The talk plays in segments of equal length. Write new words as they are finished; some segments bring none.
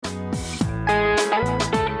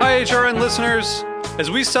HRN listeners.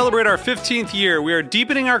 As we celebrate our 15th year, we are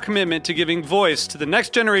deepening our commitment to giving voice to the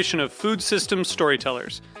next generation of food systems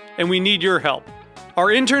storytellers, and we need your help. Our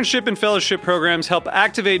internship and fellowship programs help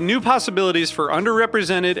activate new possibilities for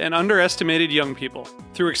underrepresented and underestimated young people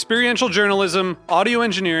through experiential journalism, audio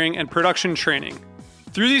engineering, and production training.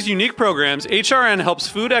 Through these unique programs, HRN helps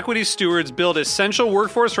food equity stewards build essential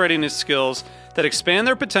workforce readiness skills that expand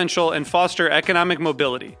their potential and foster economic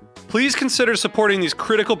mobility. Please consider supporting these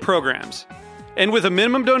critical programs. And with a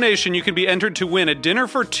minimum donation, you can be entered to win a dinner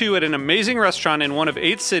for two at an amazing restaurant in one of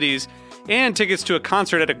 8 cities and tickets to a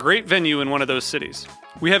concert at a great venue in one of those cities.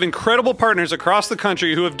 We have incredible partners across the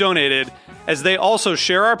country who have donated, as they also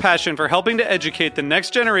share our passion for helping to educate the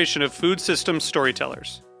next generation of food systems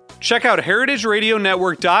storytellers. Check out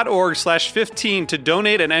heritageradionetwork.org/15 to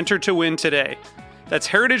donate and enter to win today. That's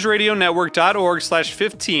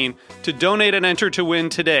heritageradionetwork.org/15 to donate and enter to win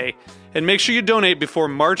today. And make sure you donate before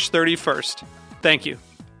March 31st. Thank you.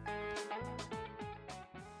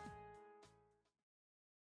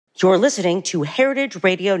 You're listening to Heritage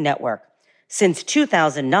Radio Network. Since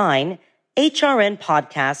 2009, HRN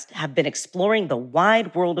podcasts have been exploring the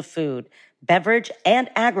wide world of food, beverage, and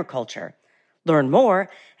agriculture. Learn more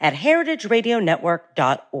at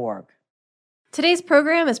heritageradionetwork.org. Today's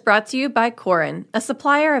program is brought to you by Korin, a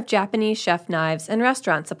supplier of Japanese chef knives and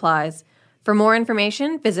restaurant supplies. For more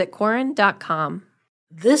information, visit Korin.com.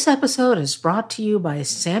 This episode is brought to you by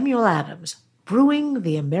Samuel Adams, Brewing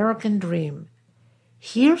the American Dream.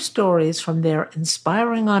 Hear stories from their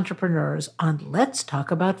inspiring entrepreneurs on Let's Talk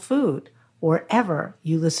About Food, wherever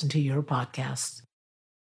you listen to your podcasts.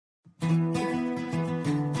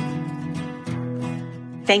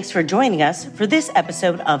 Thanks for joining us for this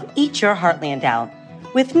episode of Eat Your Heartland Out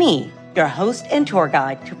with me, your host and tour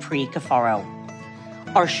guide, Capri Cafaro.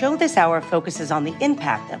 Our show this hour focuses on the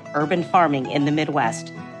impact of urban farming in the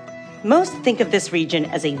Midwest. Most think of this region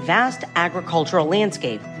as a vast agricultural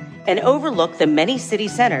landscape and overlook the many city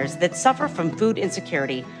centers that suffer from food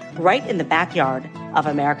insecurity right in the backyard of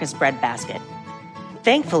America's breadbasket.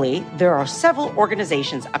 Thankfully, there are several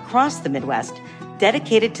organizations across the Midwest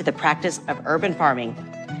dedicated to the practice of urban farming,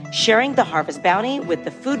 sharing the harvest bounty with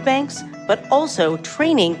the food banks, but also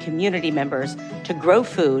training community members to grow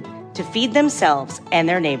food to feed themselves and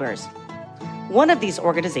their neighbors. One of these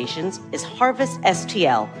organizations is Harvest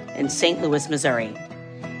STL in St. Louis, Missouri.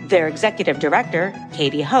 Their executive director,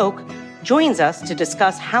 Katie Hoke, joins us to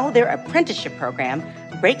discuss how their apprenticeship program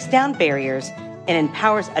breaks down barriers and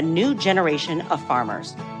empowers a new generation of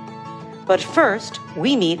farmers. But first,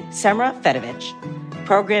 we meet Semra Fedovich,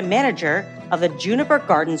 program manager of the Juniper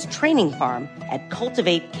Gardens Training Farm at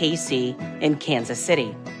Cultivate KC in Kansas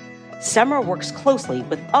City. Semra works closely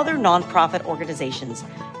with other nonprofit organizations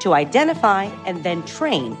to identify and then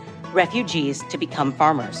train refugees to become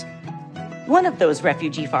farmers. One of those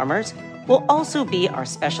refugee farmers will also be our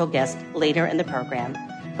special guest later in the program.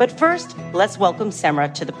 But first, let's welcome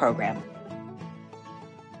Semra to the program.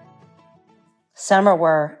 Semra,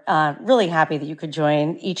 we're really happy that you could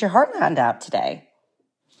join Eat Your Heartland Out today.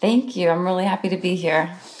 Thank you. I'm really happy to be here.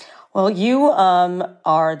 Well, you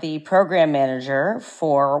are the program manager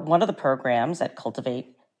for one of the programs at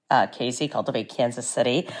Cultivate KC, Cultivate Kansas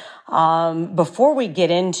City. Before we get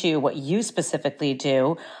into what you specifically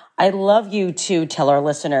do, I'd love you to tell our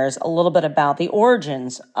listeners a little bit about the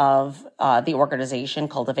origins of the organization,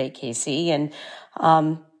 Cultivate KC, and,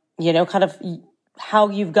 kind of how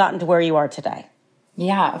you've gotten to where you are today.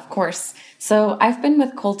 Yeah, of course. So I've been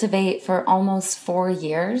with Cultivate for almost 4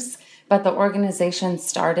 years. But the organization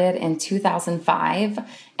started in 2005,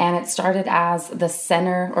 and it started as the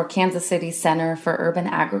Center or Kansas City Center for Urban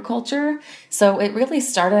Agriculture. So it really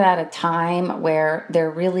started at a time where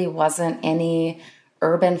there really wasn't any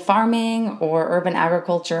urban farming or urban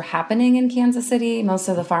agriculture happening in Kansas City. Most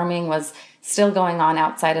of the farming was still going on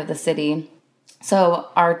outside of the city. So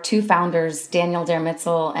our 2 founders, Daniel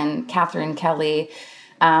Dermitzel and Catherine Kelly,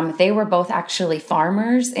 they were both actually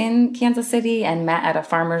farmers in Kansas City and met at a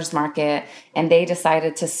farmer's market, and they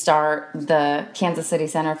decided to start the Kansas City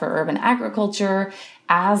Center for Urban Agriculture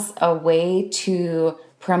as a way to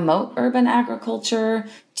promote urban agriculture,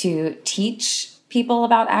 to teach people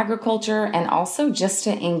about agriculture, and also just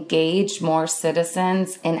to engage more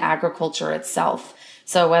citizens in agriculture itself.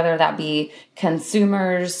 So whether that be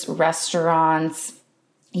consumers, restaurants,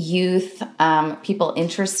 youth, people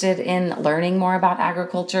interested in learning more about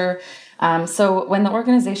agriculture. So when the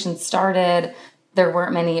organization started, there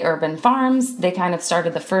weren't many urban farms. They kind of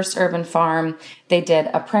started the first urban farm. They did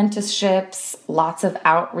apprenticeships, lots of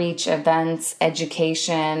outreach events,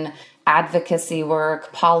 education, advocacy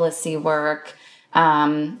work, policy work.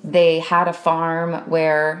 They had a farm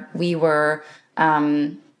where we were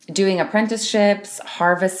doing apprenticeships,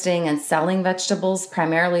 harvesting and selling vegetables,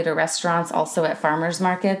 primarily to restaurants, also at farmers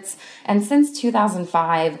markets. And since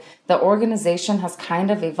 2005, the organization has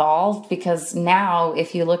kind of evolved, because now,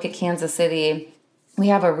 if you look at Kansas City, we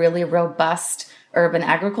have a really robust urban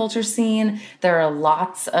agriculture scene. There are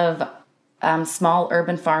lots of small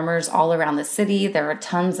urban farmers all around the city. There are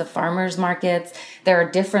tons of farmers markets. There are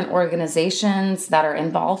different organizations that are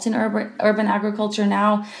involved in urban agriculture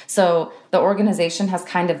now. So the organization has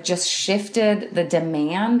kind of just shifted the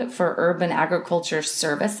demand for urban agriculture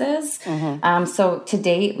services. So to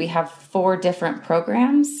date, we have 4 different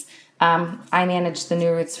programs. I manage the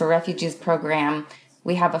New Roots for Refugees program.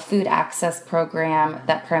 We have a food access program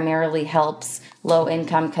that primarily helps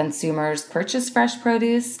low-income consumers purchase fresh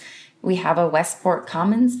produce. We have a Westport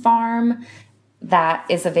Commons farm that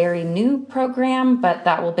is a very new program, but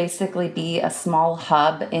that will basically be a small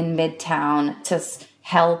hub in Midtown to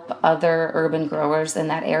help other urban growers in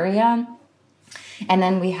that area. And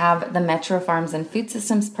then we have the Metro Farms and Food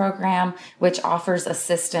Systems program, which offers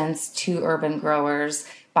assistance to urban growers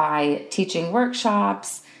by teaching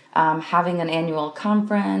workshops, having an annual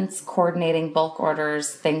conference, coordinating bulk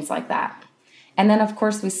orders, things like that. And then, of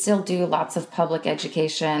course, we still do lots of public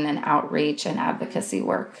education and outreach and advocacy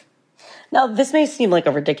work. Now, this may seem like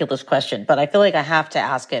a ridiculous question, but I feel like I have to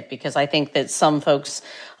ask it, because I think that some folks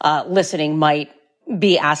listening might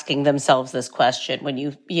be asking themselves this question. When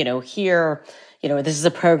you hear, this is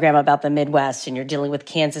a program about the Midwest, and you're dealing with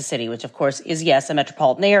Kansas City, which of course is, yes, a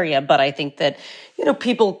metropolitan area, but I think that,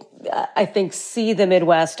 people, see the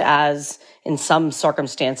Midwest as, in some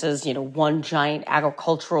circumstances, one giant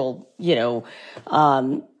agricultural,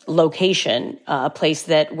 location, a place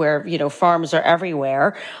where farms are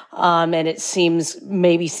everywhere. And it seem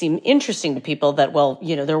interesting to people that,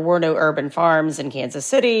 there were no urban farms in Kansas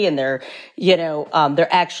City, and there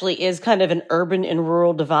actually is kind of an urban and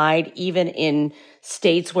rural divide, even in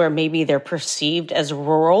states where maybe they're perceived as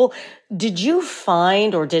rural. Did you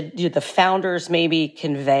find, or did the founders maybe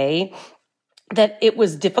convey that it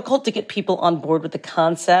was difficult to get people on board with the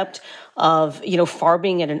concept of,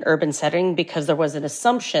 farming in an urban setting, because there was an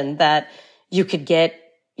assumption that you could get,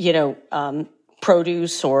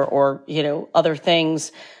 produce or other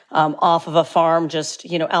things off of a farm just,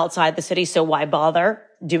 outside the city. So why bother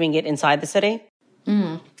doing it inside the city?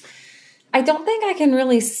 I don't think I can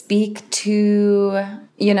really speak to,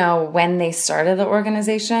 when they started the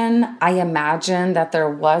organization. I imagine that there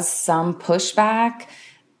was some pushback.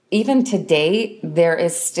 Even to date, there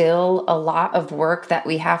is still a lot of work that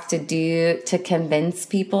we have to do to convince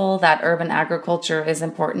people that urban agriculture is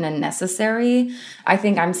important and necessary. I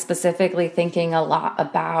think I'm specifically thinking a lot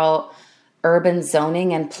about urban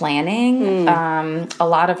zoning and planning. A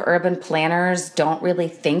lot of urban planners don't really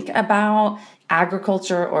think about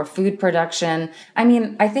agriculture or food production. I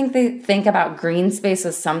mean, I think they think about green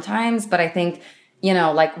spaces sometimes, but I think,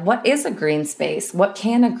 what is a green space? What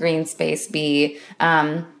can a green space be?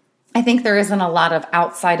 I think there isn't a lot of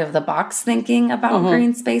outside of the box thinking about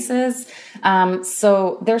green spaces.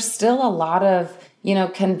 So there's still a lot of,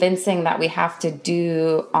 convincing that we have to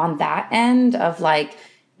do on that end of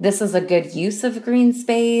this is a good use of green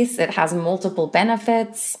space. It has multiple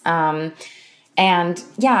benefits. And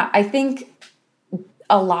yeah, I think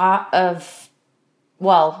a lot of,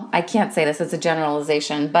 I can't say this as a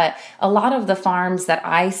generalization, but a lot of the farms that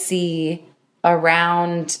I see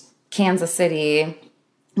around Kansas City,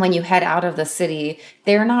 when you head out of the city,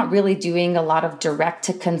 they're not really doing a lot of direct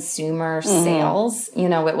to consumer sales.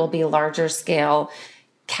 It will be larger scale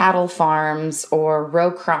cattle farms or row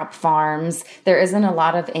crop farms. There isn't a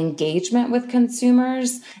lot of engagement with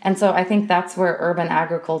consumers. And so I think that's where urban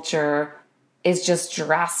agriculture is just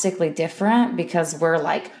drastically different, because we're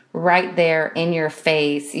right there in your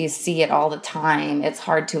face. You see it all the time. It's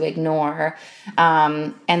hard to ignore.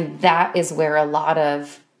 And that is where a lot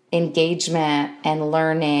of engagement and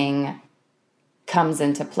learning comes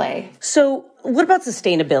into play. So what about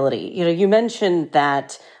sustainability? You mentioned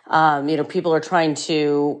that, people are trying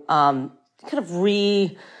to kind of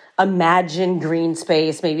reimagine green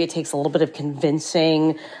space. Maybe it takes a little bit of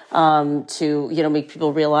convincing to, make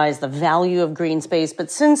people realize the value of green space.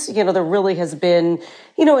 But since, there really has been,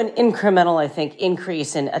 an incremental, I think,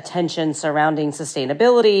 increase in attention surrounding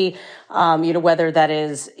sustainability, whether that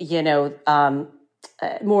is,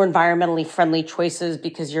 more environmentally friendly choices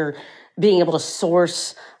because you're being able to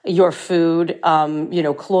source your food,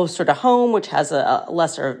 closer to home, which has a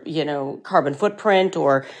lesser, carbon footprint,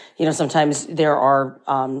 or, sometimes there are,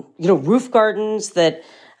 roof gardens that,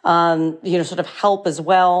 sort of help as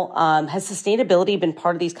well. Has sustainability been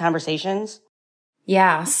part of these conversations?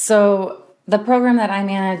 Yeah, so the program that I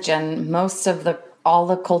manage and most of all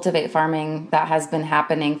the cultivate farming that has been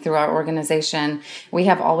happening through our organization, we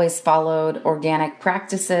have always followed organic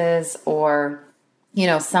practices or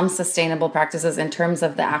some sustainable practices in terms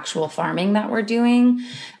of the actual farming that we're doing.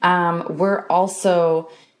 We're also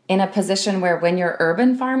in a position where when you're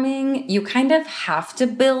urban farming, you kind of have to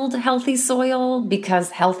build healthy soil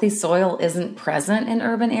because healthy soil isn't present in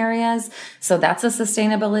urban areas. So that's a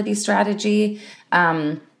sustainability strategy.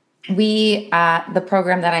 We, at the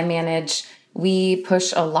program that I manage, we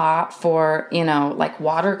push a lot for, like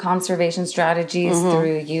water conservation strategies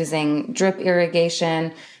through using drip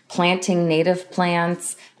irrigation, planting native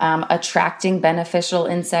plants, attracting beneficial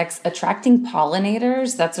insects, attracting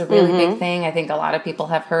pollinators. That's a really big thing. I think a lot of people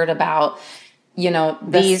have heard about,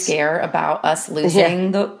 the scare about us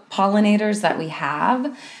losing the pollinators that we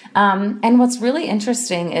have. And what's really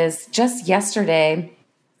interesting is just yesterday,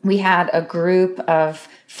 we had a group of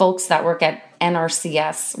folks that work at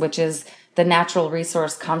NRCS, which is the Natural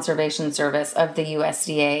Resource Conservation Service of the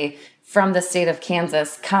USDA, from the state of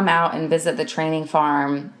Kansas, come out and visit the training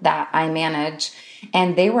farm that I manage.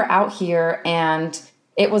 And they were out here, and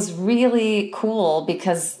it was really cool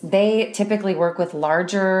because they typically work with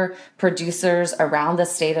larger producers around the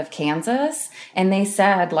state of Kansas. And they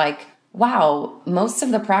said, like, wow, most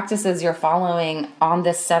of the practices you're following on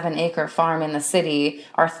this 7-acre farm in the city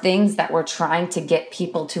are things that we're trying to get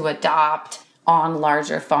people to adopt on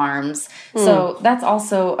larger farms. So that's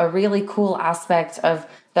also a really cool aspect of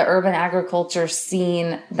the urban agriculture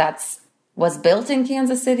scene was built in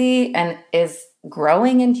Kansas City and is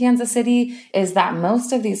growing in Kansas City, is that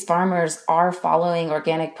most of these farmers are following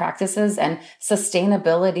organic practices, and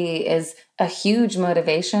sustainability is a huge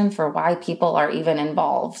motivation for why people are even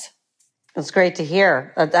involved. It's great to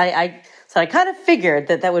hear. So I kind of figured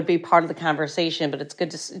that would be part of the conversation, but it's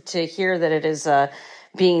good to hear that it is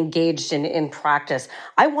being engaged in practice.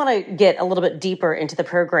 I want to get a little bit deeper into the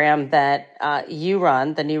program that you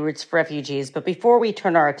run, the New Roots for Refugees. But before we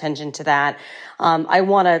turn our attention to that, I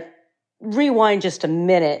want to rewind just a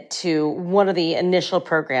minute to one of the initial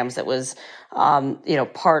programs that was,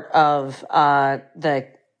 part of the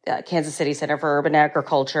Kansas City Center for Urban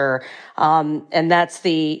Agriculture, and that's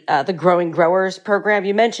the Growing Growers program.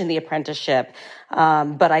 You mentioned the apprenticeship,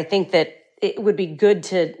 but I think that it would be good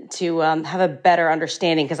to have a better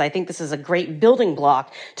understanding, because I think this is a great building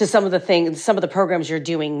block to some of the programs you're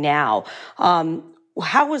doing now.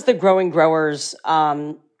 How was the Growing Growers,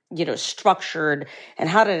 structured, and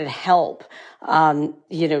how did it help,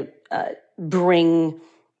 bring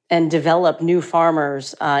and develop new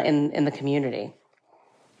farmers in the community?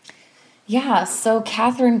 Yeah, so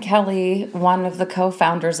Catherine Kelly, one of the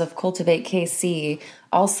co-founders of Cultivate KC,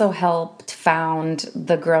 also helped found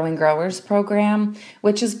the Growing Growers program,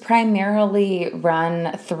 which is primarily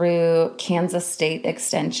run through Kansas State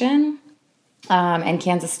Extension and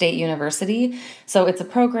Kansas State University. So it's a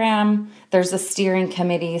program, there's a steering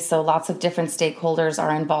committee, so lots of different stakeholders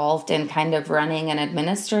are involved in kind of running and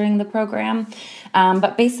administering the program.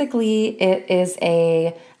 But basically, it is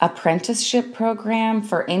a apprenticeship program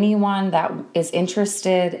for anyone that is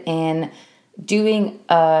interested in doing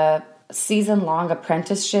a season-long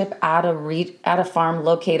apprenticeship at a farm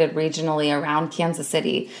located regionally around Kansas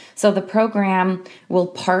City. So the program will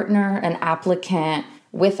partner an applicant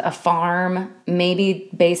with a farm, maybe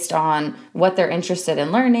based on what they're interested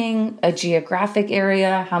in learning, a geographic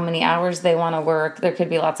area, how many hours they want to work. There could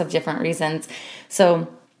be lots of different reasons. So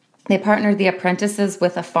they partnered the apprentices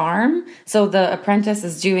with a farm. So the apprentice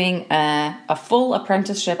is doing a full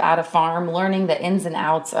apprenticeship at a farm, learning the ins and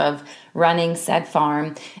outs of running said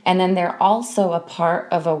farm. And then they're also a part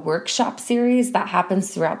of a workshop series that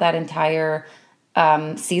happens throughout that entire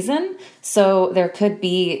season. So there could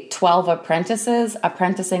be 12 apprentices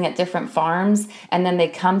apprenticing at different farms, and then they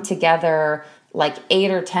come together like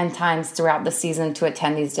 8 or 10 times throughout the season to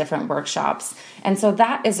attend these different workshops. And so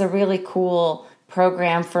that is a really cool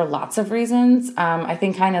program for lots of reasons. I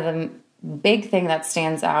think kind of the big thing that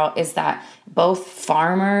stands out is that both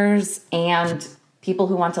farmers and people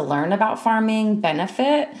who want to learn about farming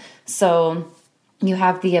benefit. So you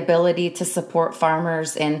have the ability to support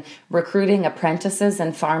farmers in recruiting apprentices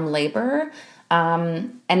and farm labor.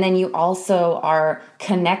 And then you also are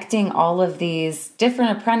connecting all of these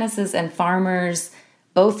different apprentices and farmers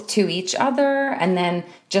both to each other and then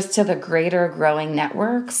just to the greater growing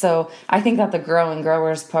network. So I think that the Growing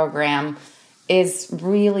Growers program is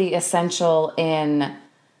really essential in,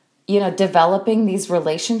 developing these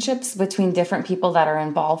relationships between different people that are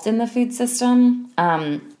involved in the food system.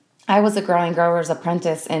 I was a Growing Growers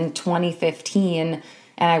apprentice in 2015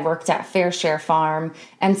 and I worked at Fair Share Farm.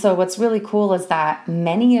 And so what's really cool is that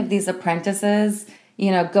many of these apprentices,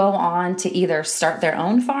 go on to either start their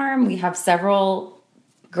own farm. We have several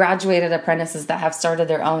graduated apprentices that have started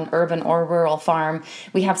their own urban or rural farm.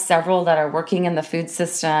 We have several that are working in the food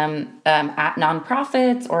system at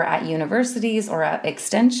nonprofits or at universities or at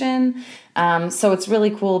extension. So it's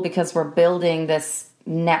really cool because we're building this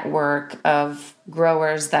network of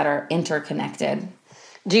growers that are interconnected.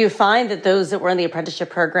 Do you find that those that were in the apprenticeship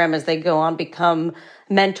program, as they go on, become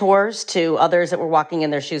mentors to others that were walking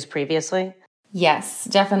in their shoes previously? Yes,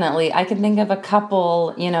 definitely. I can think of a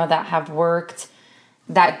couple, that have worked,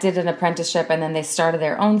 that did an apprenticeship, and then they started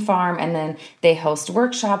their own farm, and then they host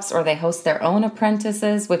workshops or they host their own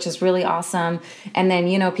apprentices, which is really awesome. And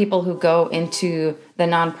then, people who go into the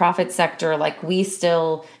nonprofit sector, like we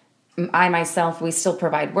still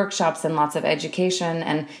provide workshops and lots of education,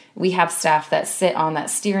 and we have staff that sit on that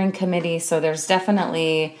steering committee. So there's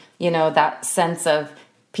definitely, that sense of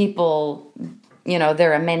people,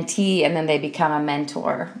 they're a mentee and then they become a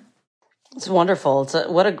mentor. It's wonderful.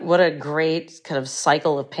 What a great kind of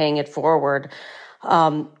cycle of paying it forward.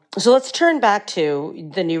 So let's turn back to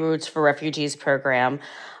the New Roots for Refugees program.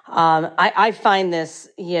 I find this,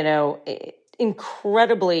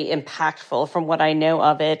 incredibly impactful from what I know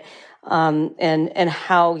of it, and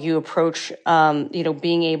how you approach,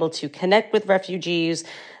 being able to connect with refugees,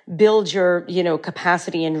 build your,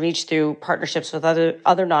 capacity and reach through partnerships with other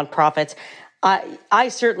nonprofits. I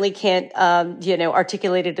certainly can't,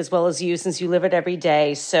 articulate it as well as you, since you live it every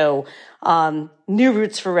day. So, New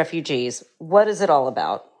Roots for Refugees, what is it all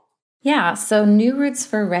about? Yeah, so New Roots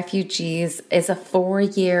for Refugees is a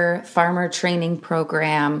 4-year farmer training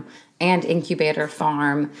program and incubator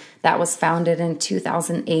farm that was founded in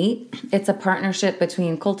 2008. It's a partnership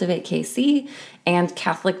between Cultivate KC and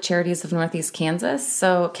Catholic Charities of Northeast Kansas.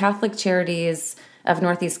 So Catholic Charities of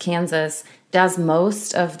Northeast Kansas does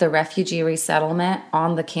most of the refugee resettlement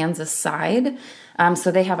on the Kansas side.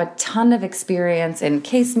 So they have a ton of experience in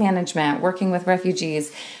case management, working with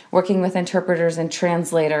refugees, working with interpreters and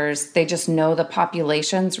translators. They just know the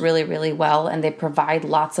populations really, really well, and they provide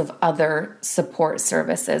lots of other support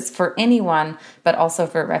services for anyone, but also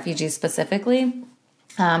for refugees specifically.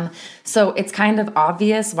 So it's kind of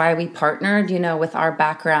obvious why we partnered, with our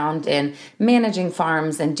background in managing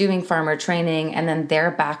farms and doing farmer training, and then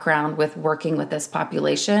their background with working with this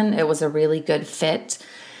population. It was a really good fit.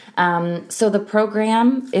 So the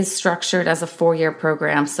program is structured as a 4-year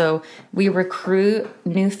program. So we recruit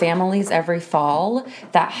new families every fall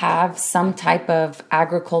that have some type of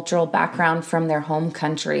agricultural background from their home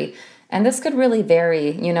country. And this could really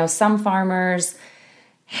vary. Some farmers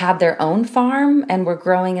had their own farm and were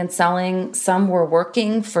growing and selling. Some were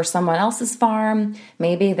working for someone else's farm.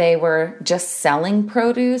 Maybe they were just selling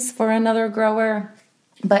produce for another grower.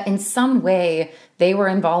 But in some way, they were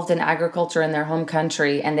involved in agriculture in their home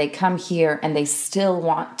country, and they come here and they still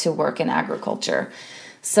want to work in agriculture.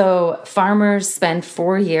 So farmers spend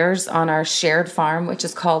 4 years on our shared farm, which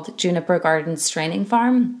is called Juniper Gardens Training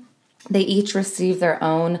Farm. They each receive their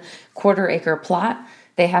own 1/4-acre plot.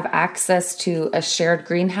 They have access to a shared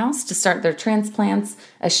greenhouse to start their transplants,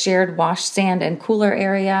 a shared wash stand and cooler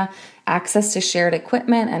area, access to shared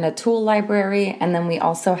equipment and a tool library. And then we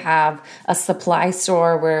also have a supply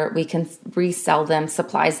store where we can resell them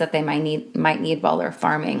supplies that they might need while they're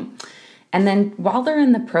farming. And then while they're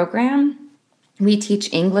in the program, we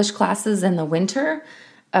teach English classes in the winter,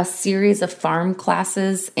 a series of farm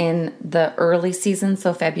classes in the early season,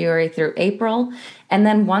 so February through April. And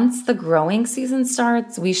then once the growing season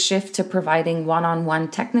starts, we shift to providing one-on-one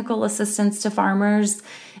technical assistance to farmers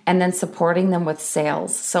and then supporting them with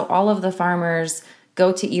sales. So all of the farmers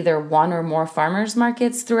go to either one or more farmers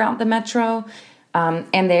markets throughout the metro,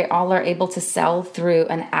 and they all are able to sell through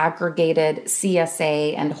an aggregated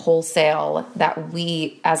CSA and wholesale that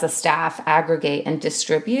we as a staff aggregate and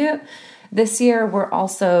distribute. This year, we're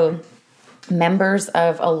also members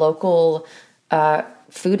of a local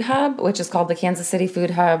food hub, which is called the Kansas City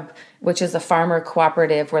Food Hub, which is a farmer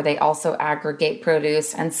cooperative where they also aggregate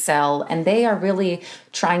produce and sell. And they are really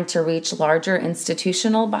trying to reach larger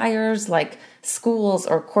institutional buyers like schools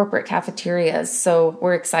or corporate cafeterias. So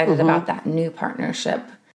we're excited about that new partnership.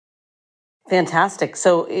 Fantastic.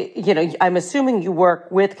 So, I'm assuming you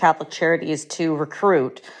work with Catholic Charities to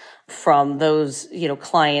recruit from those,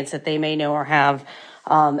 clients that they may know or have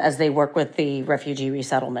as they work with the refugee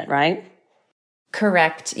resettlement, right?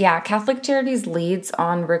 Correct. Yeah. Catholic Charities leads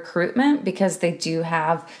on recruitment because they do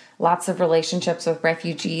have lots of relationships with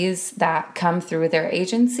refugees that come through their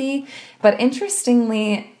agency. But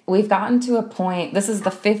interestingly, we've gotten to a point, this is the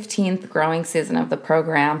 15th growing season of the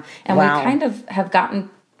program, and Wow. we kind of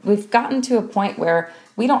we've gotten to a point where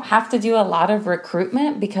we don't have to do a lot of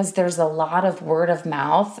recruitment because there's a lot of word of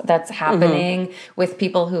mouth that's happening with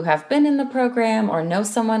people who have been in the program or know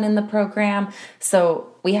someone in the program. So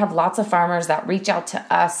we have lots of farmers that reach out to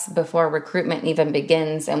us before recruitment even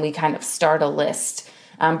begins, and we kind of start a list.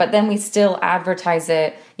 But then we still advertise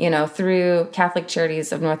it, through Catholic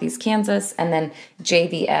Charities of Northeast Kansas, and then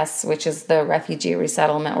JVS, which is the Refugee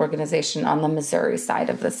Resettlement Organization on the Missouri side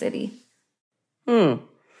of the city.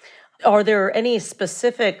 Are there any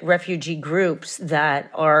specific refugee groups that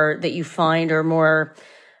you find are more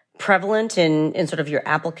prevalent in sort of your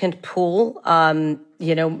applicant pool?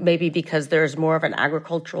 Maybe because there's more of an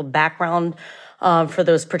agricultural background for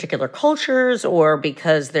those particular cultures, or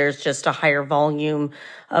because there's just a higher volume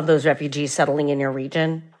of those refugees settling in your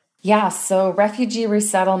region? Yeah, so refugee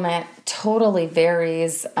resettlement totally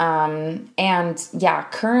varies.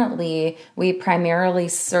 Currently we primarily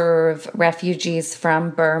serve refugees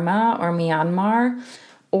from Burma or Myanmar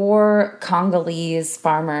or Congolese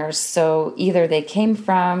farmers. So either they came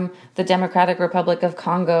from the Democratic Republic of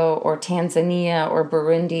Congo or Tanzania or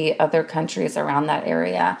Burundi, other countries around that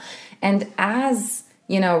area. And as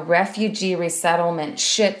refugee resettlement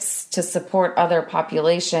shifts to support other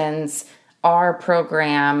populations, our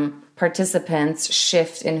program participants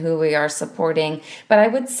shift in who we are supporting. But I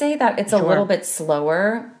would say that it's a little bit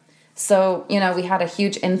slower. So, we had a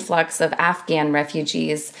huge influx of Afghan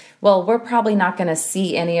refugees. Well, we're probably not going to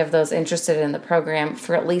see any of those interested in the program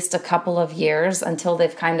for at least a couple of years until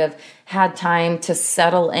they've kind of had time to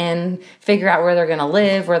settle in, figure out where they're going to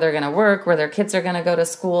live, where they're going to work, where their kids are going to go to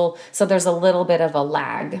school. So there's a little bit of a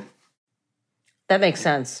lag. That makes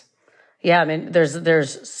sense. Yeah, I mean,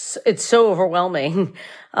 it's so overwhelming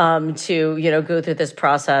to, go through this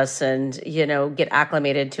process and, get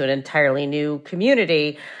acclimated to an entirely new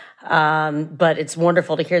community. But it's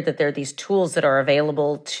wonderful to hear that there are these tools that are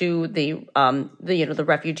available to the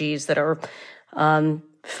refugees that are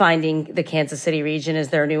finding the Kansas City region as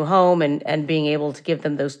their new home, and being able to give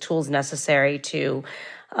them those tools necessary to,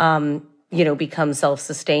 become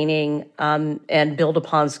self-sustaining and build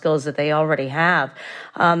upon skills that they already have.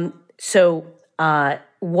 So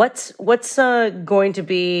what's going to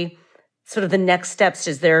be sort of the next steps?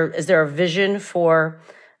 Is there a vision for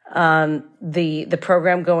the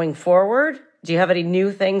program going forward? Do you have any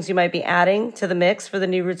new things you might be adding to the mix for the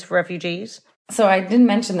New Roots for Refugees? So I didn't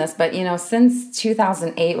mention this, but since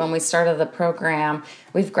 2008, when we started the program,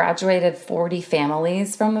 we've graduated 40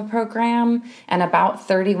 families from the program, and about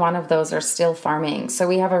 31 of those are still farming. So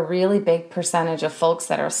we have a really big percentage of folks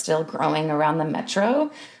that are still growing around the metro.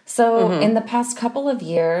 So in the past couple of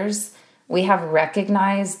years, we have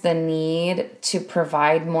recognized the need to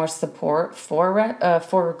provide more support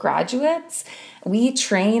for graduates. We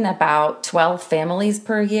train about 12 families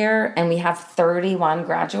per year, and we have 31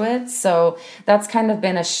 graduates. So that's kind of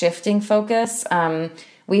been a shifting focus.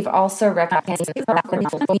 We've also recognized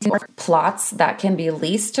plots that can be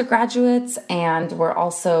leased to graduates, and we're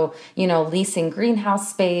also, leasing greenhouse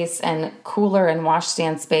space and cooler and wash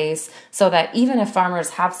stand space, so that even if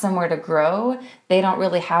farmers have somewhere to grow, they don't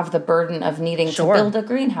really have the burden of needing to build a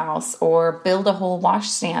greenhouse or build a whole wash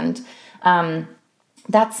stand.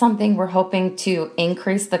 That's something we're hoping to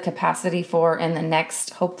increase the capacity for in the next,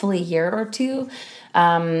 hopefully, year or two.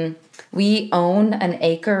 We own an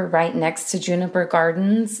acre right next to Juniper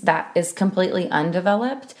Gardens that is completely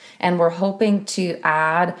undeveloped, and we're hoping to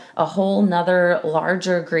add a whole nother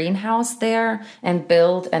larger greenhouse there and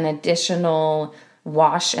build an additional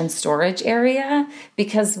wash and storage area,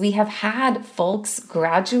 because we have had folks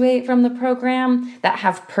graduate from the program that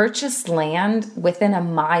have purchased land within a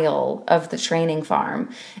mile of the training farm.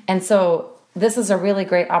 And so this is a really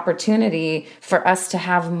great opportunity for us to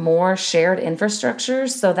have more shared infrastructure,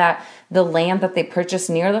 so that the land that they purchase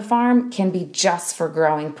near the farm can be just for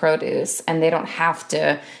growing produce, and they don't have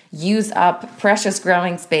to use up precious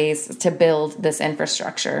growing space to build this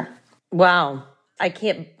infrastructure. Wow. I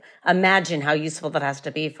can't imagine how useful that has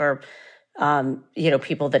to be for,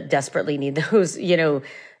 people that desperately need those,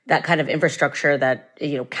 that kind of infrastructure, that,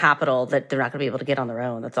 capital that they're not going to be able to get on their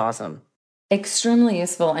own. That's awesome. Extremely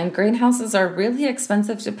useful. And greenhouses are really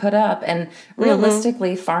expensive to put up. And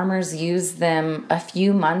realistically, farmers use them a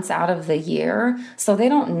few months out of the year. So they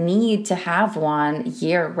don't need to have one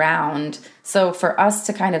year round. So for us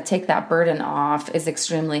to kind of take that burden off is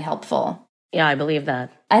extremely helpful. Yeah, I believe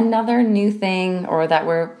that. Another new thing, or that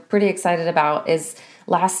we're pretty excited about, is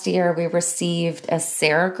last year we received a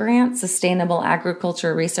SARE grant, Sustainable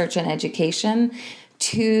Agriculture Research and Education,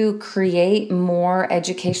 to create more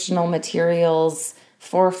educational materials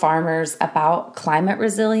for farmers about climate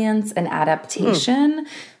resilience and adaptation.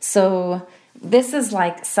 So this is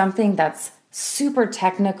like something that's super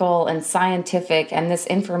technical and scientific, and this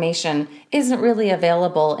information isn't really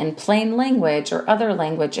available in plain language or other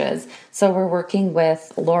languages. So we're working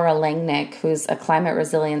with Laura Langnick, who's a climate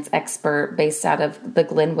resilience expert based out of the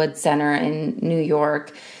Glenwood Center in New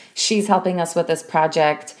York. She's helping us with this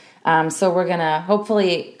project. So we're going to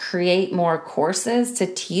hopefully create more courses to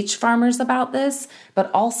teach farmers about this,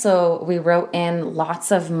 but also we wrote in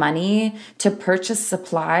lots of money to purchase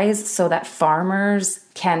supplies so that farmers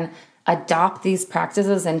can adopt these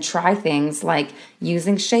practices and try things like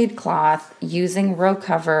using shade cloth, using row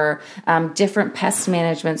cover, different pest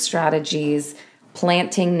management strategies,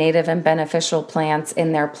 planting native and beneficial plants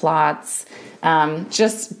in their plots,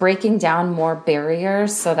 just breaking down more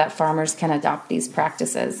barriers so that farmers can adopt these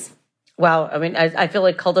practices. Wow. I mean, I feel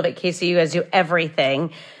like Cultivate KC, you guys do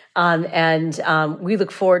everything. And we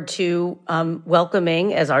look forward to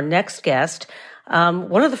welcoming as our next guest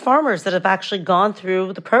one of the farmers that have actually gone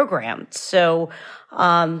through the program. So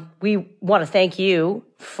we want to thank you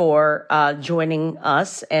for joining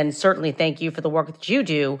us, and certainly thank you for the work that you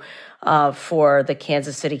do for the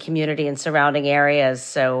Kansas City community and surrounding areas.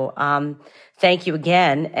 So thank you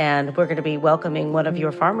again, and we're going to be welcoming one of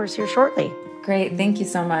your farmers here shortly. Great. Thank you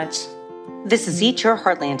so much. This is Eat Your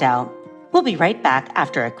Heartland Out. We'll be right back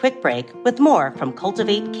after a quick break with more from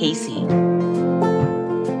Cultivate KC.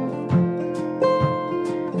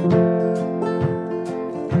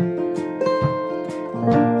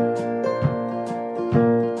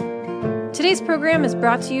 Today's program is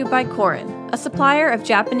brought to you by Korin, a supplier of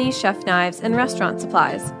Japanese chef knives and restaurant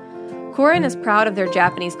supplies. Korin is proud of their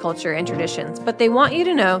Japanese culture and traditions, but they want you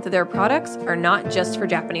to know that their products are not just for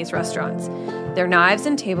Japanese restaurants. Their knives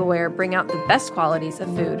and tableware bring out the best qualities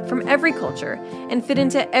of food from every culture and fit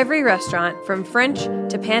into every restaurant from French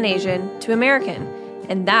to Pan-Asian to American.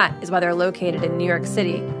 And that is why they're located in New York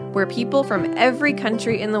City, where people from every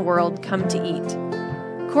country in the world come to eat.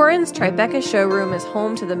 Korin's Tribeca showroom is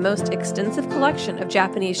home to the most extensive collection of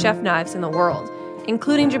Japanese chef knives in the world,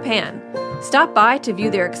 including Japan. Stop by to view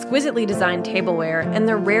their exquisitely designed tableware and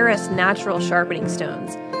the rarest natural sharpening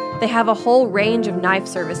stones. They have a whole range of knife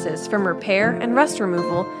services from repair and rust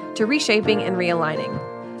removal to reshaping and realigning.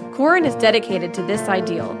 Korin is dedicated to this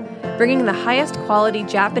ideal, bringing the highest quality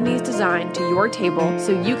Japanese design to your table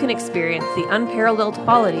so you can experience the unparalleled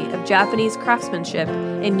quality of Japanese craftsmanship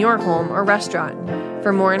in your home or restaurant.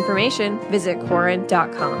 For more information, visit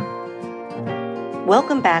Korin.com.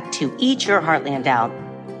 Welcome back to Eat Your Heartland Out.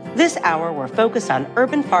 This hour, we're focused on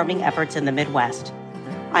urban farming efforts in the Midwest.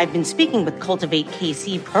 I've been speaking with Cultivate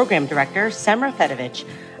KC Program Director Semra Fedovich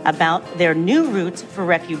about their New Roots for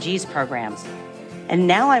Refugees programs. And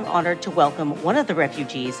now I'm honored to welcome one of the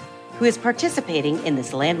refugees who is participating in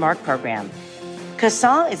this landmark program.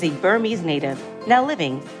 Kasa is a Burmese native now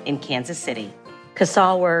living in Kansas City.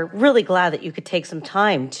 Kasa, we're really glad that you could take some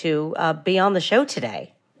time to be on the show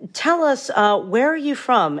today. Tell us, where are you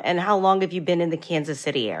from and how long have you been in the Kansas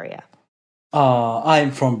City area?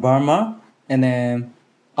 I'm from Burma, and then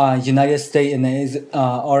United States, and it's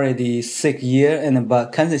already 6 years, and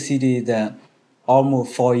but Kansas City is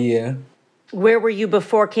almost 4 years. Where were you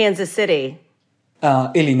before Kansas City?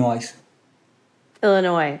 Illinois.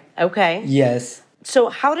 Illinois. Okay. Yes. So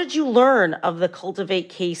how did you learn of the Cultivate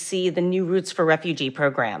KC, the New Roots for Refugee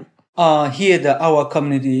program? Here, our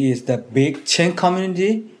community is the big chain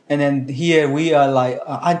community. And then here we are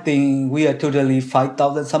I think we are totally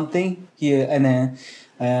 5,000 something here. And then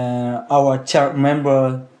our church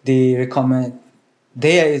member, they recommend,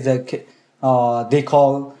 there is they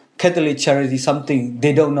call Catholic charity something.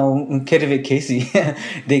 They don't know Catholic KC.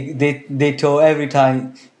 they told every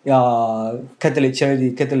time, Catholic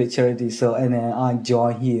charity. So, and then I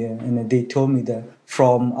joined here, and then they told me that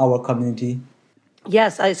from our community.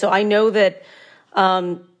 Yes, so I know that,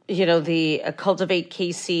 the Cultivate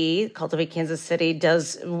KC, Cultivate Kansas City,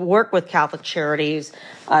 does work with Catholic charities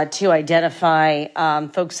to identify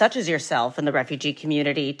folks such as yourself in the refugee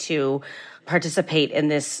community to participate in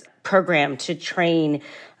this program to train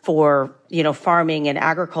for, farming and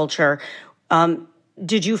agriculture.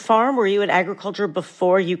 Did you farm? Were you in agriculture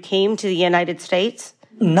before you came to the United States?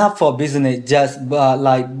 Not for business, just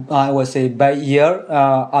like I would say by year,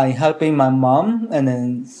 I helping my mom, and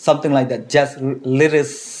then something like that, just little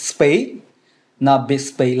space, not big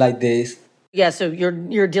space like this. Yeah, so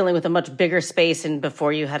you're dealing with a much bigger space, and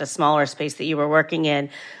before you had a smaller space that you were working in.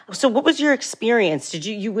 So, what was your experience? Did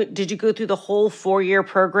you go through the whole 4-year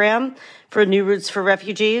program for New Roots for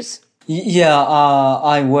Refugees? Yeah,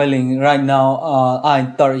 I'm willing right now.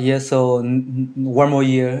 I'm third year, so one more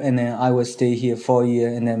year, and then I will stay here 4 year,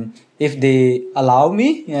 and then if they allow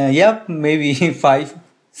me, yeah, maybe 5,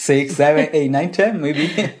 6, 7, 8, 9, 10, maybe.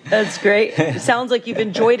 That's great. It sounds like you've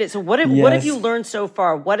enjoyed it. So what have you Yes, learned so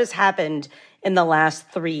far? What has happened in the last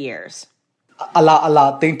 3 years? a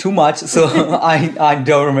lot. Think too much, so I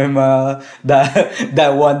don't remember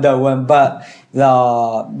that one, but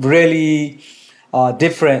really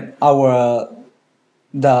different our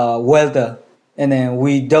the weather, and then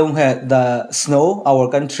we don't have the snow our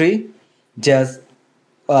country, just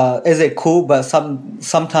is it cool, but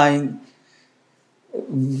sometimes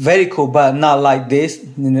very cool, but not like this.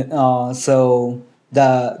 So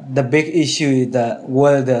the big issue is the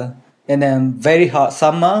weather, and then very hot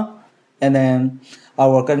summer, and then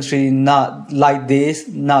our country not like this,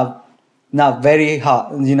 not very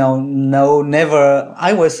hot. No, never.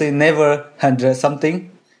 I would say never 100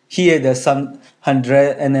 something. Here the some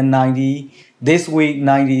 100 and then 90. This week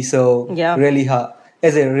 90. So Yeah. really hot.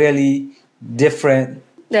 Is it really different?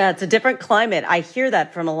 Yeah, it's a different climate. I hear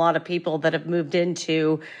that from a lot of people that have moved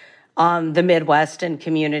into the Midwestern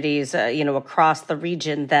communities, across the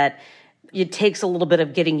region, that it takes a little bit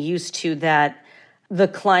of getting used to that, the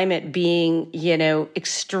climate being,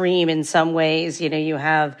 extreme in some ways. You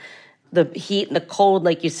have the heat and the cold,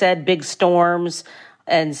 like you said, big storms.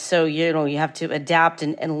 And so, you have to adapt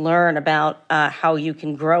and learn about how you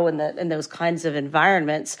can grow in those kinds of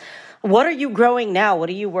environments. What are you growing now? What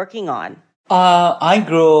are you working on? I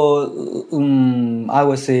grow, I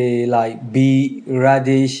would say like beet,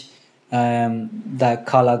 radish, the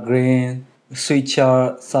color green, sweet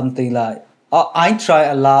chard, something like. I try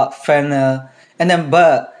a lot, fennel, and then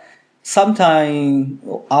but sometimes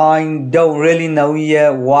I don't really know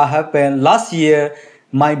yet what happened. Last year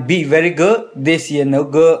might be very good, this year no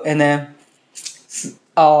good, and then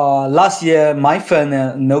last year my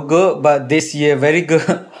fennel no good, but this year very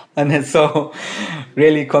good, and then so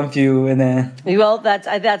really confused, and then. Well,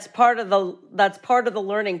 that's part of the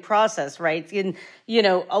learning process, right? And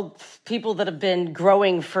people that have been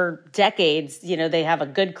growing for decades, they have a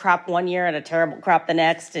good crop one year and a terrible crop the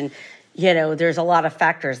next, and there's a lot of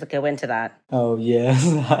factors that go into that. Oh yes,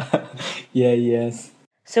 yeah, yes.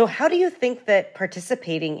 So, how do you think that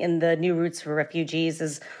participating in the New Roots for Refugees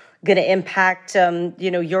is going to impact,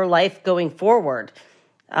 your life going forward?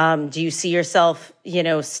 Do you see yourself,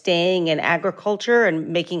 staying in agriculture and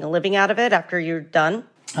making a living out of it after you're done?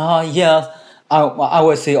 Yeah, I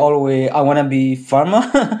would say always I want to be farmer,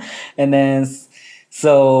 and then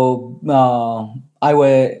so I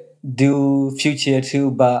will do future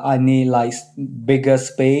too, but I need like bigger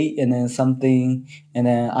space and then something, and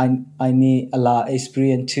then I need a lot of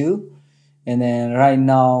experience too, and then right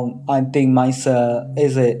now I think myself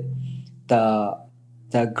is it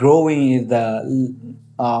the growing is the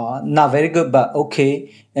not very good but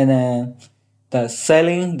okay, and then the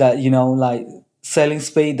selling that like selling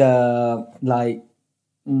space the like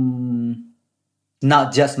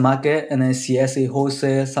not just market, and then CSA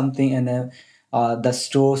wholesale something, and then the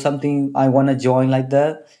store something I want to join like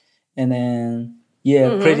that, and then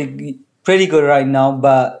yeah, pretty good right now,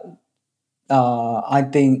 but I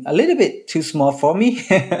think a little bit too small for me.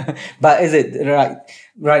 But is it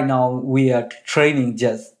right now we are training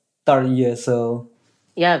just 30 years, so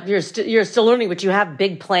Yeah, you're still learning, but you have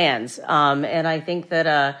big plans. And I think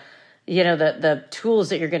that the tools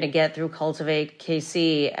that you're going to get through Cultivate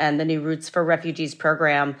KC and the New Roots for Refugees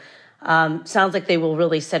program sounds like they will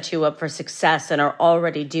really set you up for success and are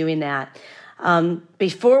already doing that.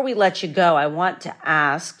 Before we let you go, I want to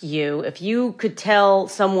ask you if you could tell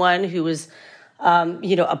someone who is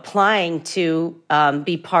applying to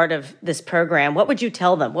be part of this program, what would you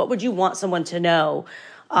tell them? What would you want someone to know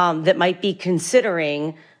that might be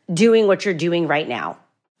considering doing what you're doing right now?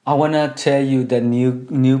 I wanna tell you the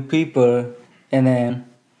new people, and then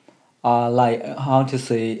like how to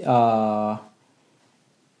say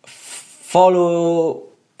follow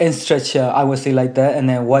instruction. I would say like that, and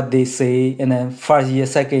then what they say, and then first year,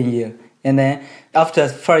 second year, and then after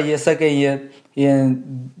first year, second year,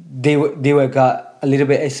 and they will got a little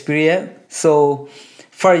bit experience. So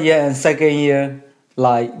first year and second year,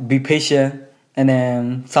 like be patient. And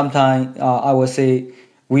then sometimes I would say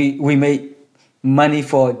we make money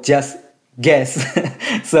for just gas,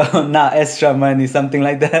 so not extra money, something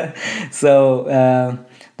like that. So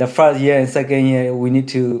the first year and second year we need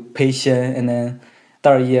to patient, and then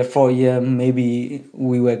third year, fourth year maybe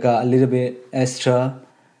we will got a little bit extra,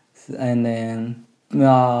 and then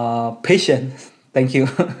patient. Thank you.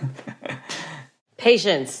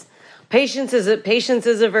 Patience. Patience is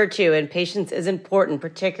a virtue, and patience is important,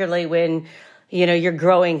 particularly when you're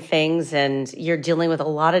growing things and you're dealing with a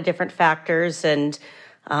lot of different factors, and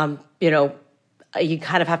you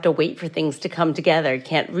kind of have to wait for things to come together.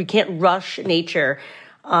 We can't rush nature.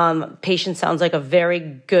 Patience sounds like a very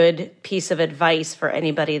good piece of advice for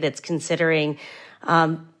anybody that's considering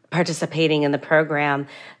participating in the program.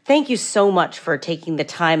 Thank you so much for taking the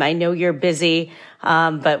time. I know you're busy,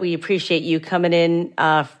 but we appreciate you coming in,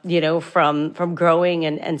 from growing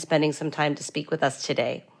and spending some time to speak with us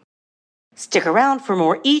today. Stick around for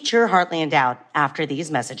more Eat Your Heartland Out after these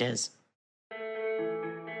messages.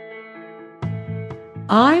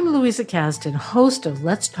 I'm Louisa Kasdan, host of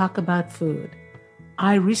Let's Talk About Food.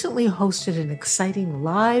 I recently hosted an exciting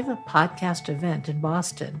live podcast event in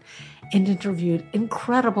Boston and interviewed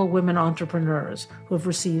incredible women entrepreneurs who have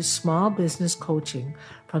received small business coaching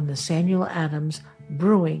from the Samuel Adams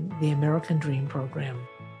Brewing the American Dream program.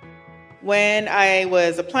 When I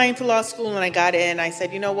was applying to law school and I got in, I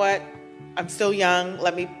said, you know what? I'm still young.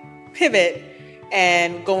 Let me pivot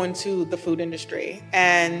and go into the food industry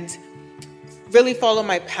and really follow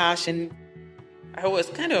my passion. I was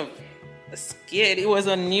kind of scared. It was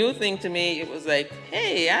a new thing to me. It was like,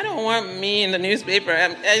 hey, I don't want me in the newspaper.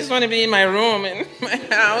 I just want to be in my room, in my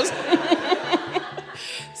house.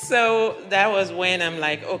 So that was when I'm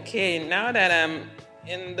like, okay, now that I'm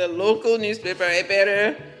in the local newspaper, I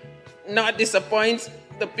better not disappoint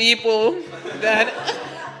the people that,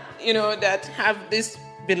 that have this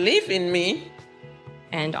belief in me.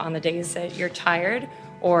 And on the days that you're tired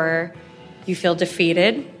or you feel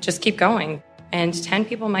defeated, just keep going. And 10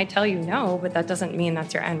 people might tell you no, but that doesn't mean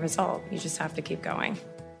that's your end result. You just have to keep going.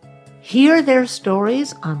 Hear their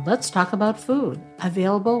stories on Let's Talk About Food,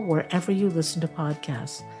 available wherever you listen to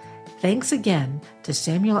podcasts. Thanks again to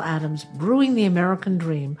Samuel Adams Brewing the American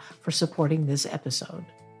Dream for supporting this episode.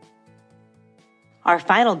 Our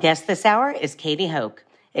final guest this hour is Katie Hoke,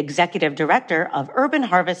 Executive Director of Urban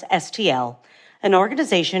Harvest STL, an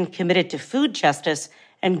organization committed to food justice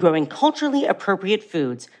and growing culturally appropriate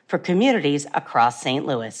foods for communities across St.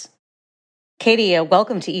 Louis. Katie,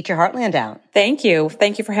 welcome to Eat Your Heartland Out. Thank you.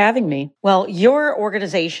 Thank you for having me. Well, your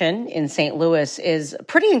organization in St. Louis is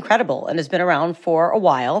pretty incredible and has been around for a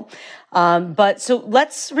while. So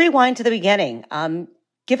let's rewind to the beginning.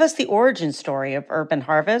 Give us the origin story of Urban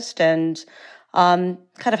Harvest and kind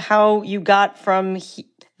of how you got from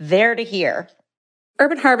there to here.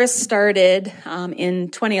 Urban Harvest started in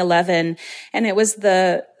 2011, and it was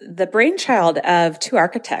the brainchild of two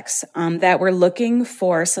architects that were looking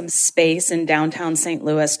for some space in downtown St.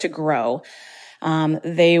 Louis to grow.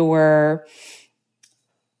 They were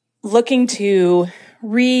looking to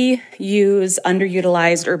reuse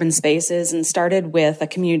underutilized urban spaces and started with a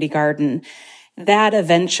community garden. That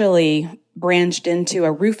eventually branched into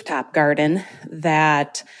a rooftop garden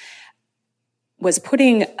that was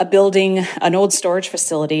putting an old storage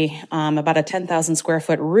facility, about a 10,000 square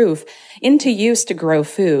foot roof, into use to grow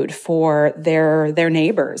food for their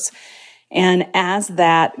neighbors. And as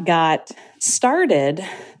that got started,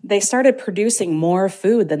 they started producing more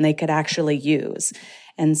food than they could actually use.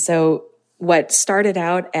 And so what started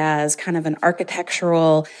out as kind of an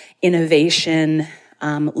architectural innovation,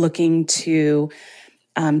 looking to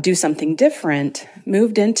do something different,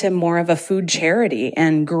 moved into more of a food charity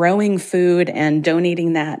and growing food and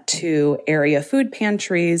donating that to area food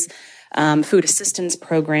pantries, food assistance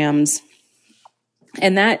programs.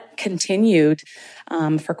 And that continued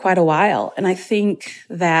for quite a while. And I think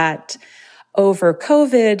that over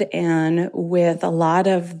COVID and with a lot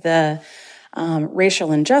of the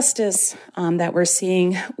racial injustice that we're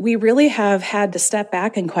seeing, we really have had to step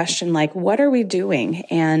back and question, like, what are we doing?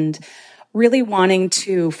 And really wanting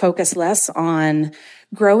to focus less on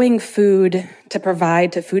growing food to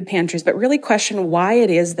provide to food pantries, but really question why it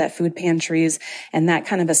is that food pantries and that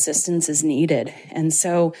kind of assistance is needed. And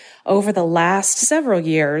so over the last several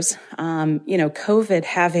years, COVID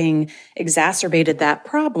having exacerbated that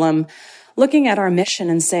problem, looking at our mission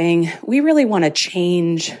and saying, we really want to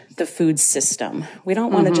change the food system. We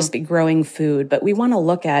don't want to just be growing food, but we want to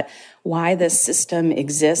look at why this system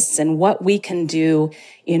exists and what we can do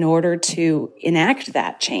in order to enact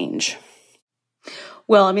that change.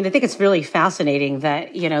 Well, I mean, I think it's really fascinating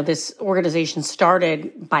that, this organization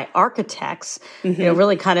started by architects,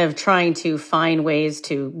 really kind of trying to find ways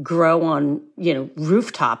to grow on,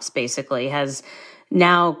 rooftops, basically, has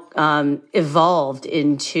now evolved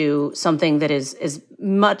into something that is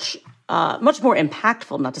much more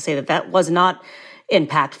impactful. Not to say that was not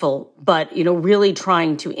impactful, but really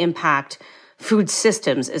trying to impact food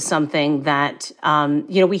systems is something that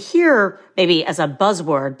we hear maybe as a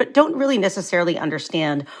buzzword, but don't really necessarily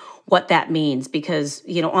understand what that means. Because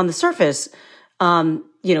on the surface,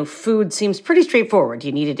 food seems pretty straightforward.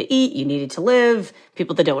 You needed to eat, you needed to live.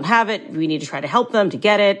 People that don't have it, we need to try to help them to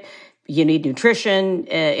get it. You need nutrition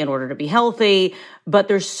in order to be healthy. But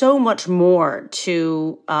there's so much more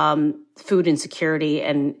to food insecurity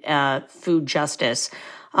and food justice.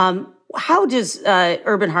 How does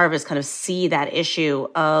Urban Harvest kind of see that issue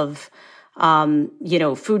of,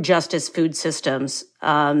 food justice, food systems,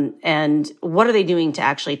 and what are they doing to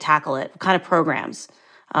actually tackle it? What kind of programs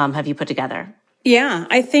have you put together? Yeah,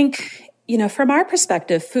 I think, from our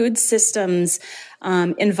perspective, food systems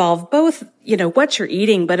involve both, what you're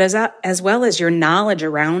eating, but as well as your knowledge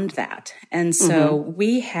around that. And so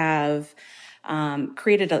we have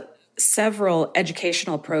created several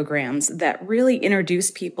educational programs that really introduce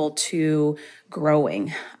people to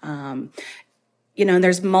growing. And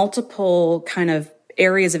there's multiple kind of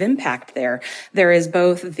areas of impact there. There is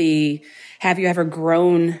both have you ever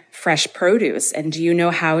grown fresh produce, and do you know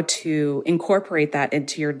how to incorporate that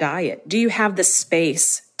into your diet? Do you have the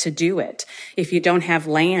space to do it? If you don't have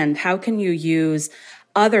land, how can you use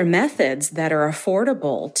other methods that are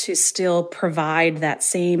affordable to still provide that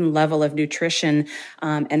same level of nutrition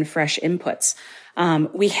and fresh inputs?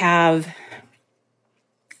 We have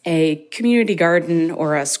a community garden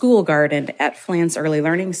or a school garden at Flance Early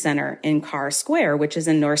Learning Center in Carr Square, which is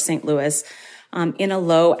in North St. Louis, in a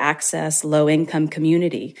low access, low income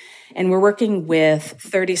community. And we're working with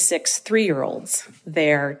 36 3-year-olds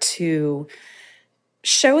there to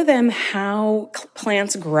show them how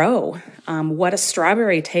plants grow, what a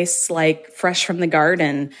strawberry tastes like fresh from the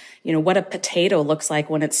garden, what a potato looks like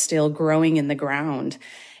when it's still growing in the ground.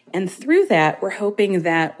 And through that, we're hoping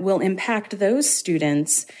that we'll impact those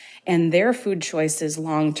students and their food choices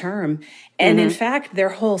long term. And in fact, their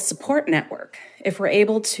whole support network. If we're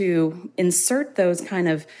able to insert those kind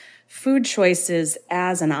of food choices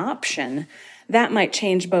as an option, that might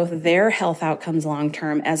change both their health outcomes long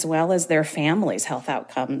term as well as their family's health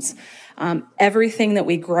outcomes. Everything that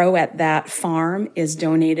we grow at that farm is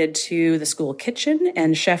donated to the school kitchen,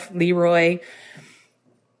 and Chef Leroy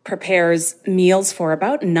prepares meals for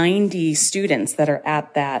about 90 students that are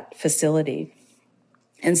at that facility.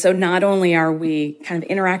 And so not only are we kind of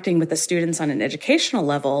interacting with the students on an educational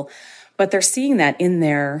level, but they're seeing that in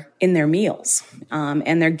their meals,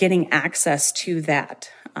 and they're getting access to that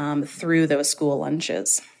through those school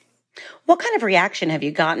lunches. What kind of reaction have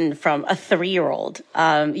you gotten from a 3-year-old?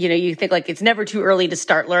 You think like it's never too early to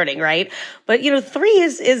start learning, right? But, 3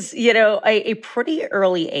 is a pretty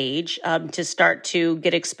early age to start to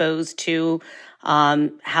get exposed to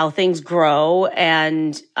how things grow.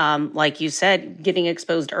 And like you said, getting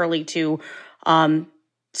exposed early to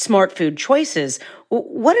smart food choices.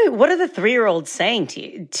 What are the 3-year-olds saying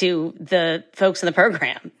to the folks in the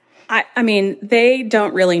program? I mean, they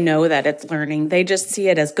don't really know that it's learning. They just see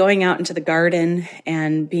it as going out into the garden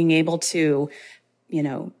and being able to,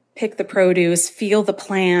 pick the produce, feel the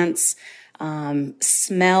plants,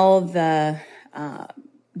 smell the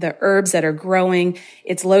herbs that are growing.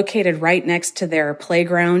 It's located right next to their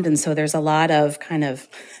playground. And so there's a lot of kind of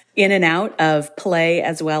in and out of play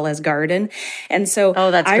as well as garden. And so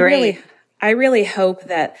that's great. I really hope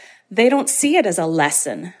that they don't see it as a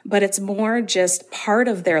lesson, but it's more just part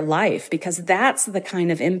of their life, because that's the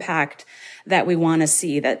kind of impact that we want to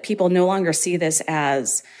see, that people no longer see this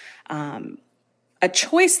as a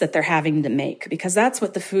choice that they're having to make, because that's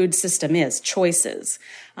what the food system is, choices,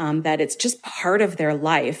 that it's just part of their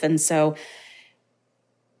life. And so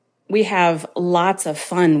we have lots of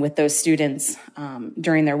fun with those students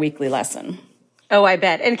during their weekly lesson. Oh, I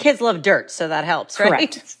bet. And kids love dirt, so that helps,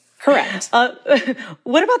 right? Correct.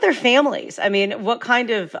 What about their families? I mean, what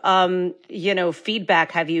kind of,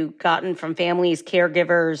 feedback have you gotten from families,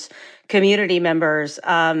 caregivers, community members,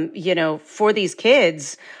 for these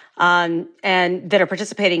kids, and that are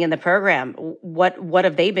participating in the program? What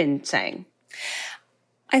have they been saying?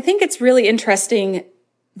 I think it's really interesting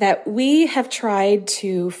that we have tried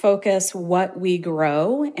to focus what we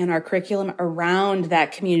grow and our curriculum around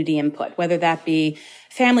that community input, whether that be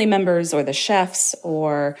family members or the chefs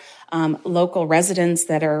or local residents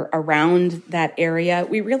that are around that area.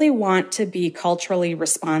 We really want to be culturally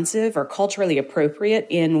responsive or culturally appropriate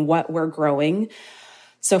in what we're growing.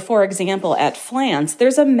 So, for example, at Flance,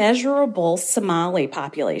 there's a measurable Somali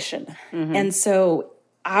population. And so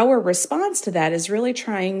our response to that is really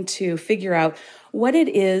trying to figure out what it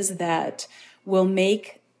is that will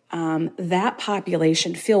make that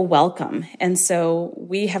population feel welcome. And so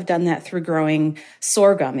we have done that through growing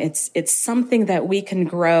sorghum. It's something that we can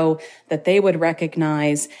grow that they would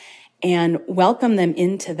recognize and welcome them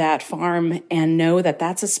into that farm and know that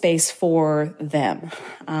that's a space for them.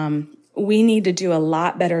 we need to do a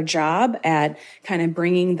lot better job at kind of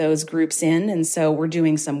bringing those groups in. And so we're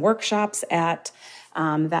doing some workshops at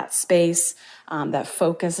that space that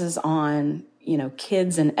focuses on,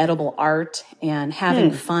 kids and edible art and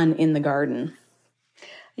having fun in the garden.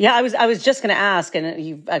 Yeah, I was just going to ask, and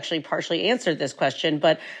you've actually partially answered this question,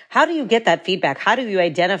 but how do you get that feedback? How do you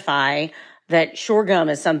identify that sorghum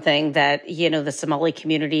is something that, the Somali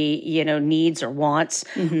community, needs or wants?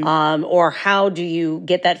 Or how do you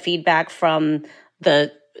get that feedback from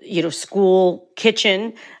the, school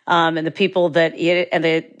kitchen, and the people that, and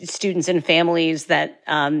the students and families that,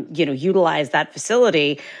 utilize that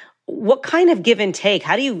facility? What kind of give and take?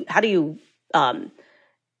 How do you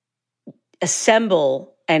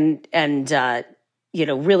assemble and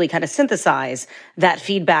really kind of synthesize that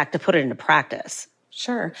feedback to put it into practice?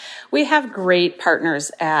 Sure. We have great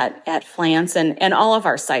partners at Flance and all of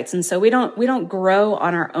our sites. And so we don't grow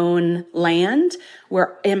on our own land.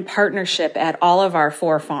 We're in partnership at all of our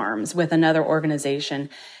 4 farms with another organization.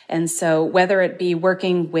 And so whether it be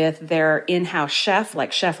working with their in-house chef,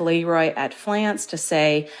 like Chef Leroy at Flance, to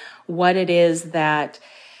say what it is that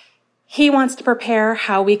he wants to prepare,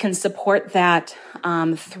 how we can support that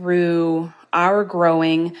through our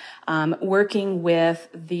growing, working with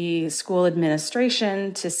the school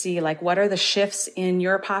administration to see what are the shifts in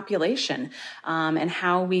your population, and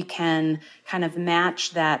how we can kind of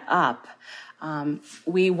match that up.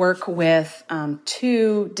 We work with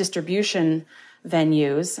 2 distribution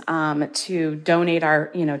venues to donate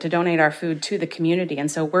our food to the community,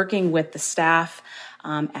 and so working with the staff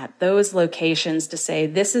at those locations to say,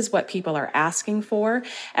 this is what people are asking for,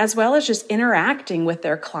 as well as just interacting with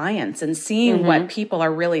their clients and seeing what people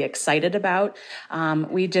are really excited about.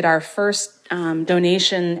 We did our first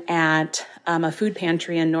donation at a food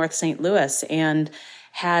pantry in North St. Louis and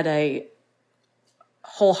had a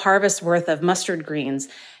whole harvest worth of mustard greens.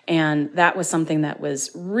 And that was something that was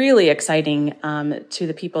really exciting to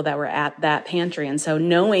the people that were at that pantry. And so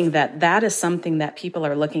knowing that is something that people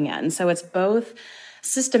are looking at. And so it's both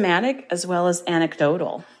systematic as well as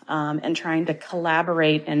anecdotal, and trying to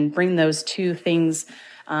collaborate and bring those 2 things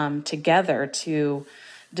together to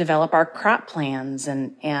develop our crop plans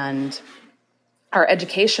and our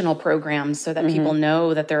educational programs so that people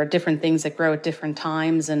know that there are different things that grow at different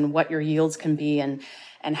times and what your yields can be and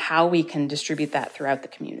how we can distribute that throughout the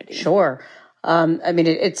community. Sure.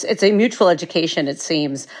 It's a mutual education, it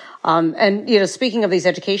seems. And, speaking of these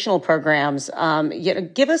educational programs,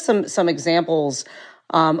 give us some examples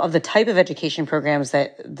of the type of education programs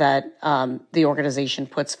that the organization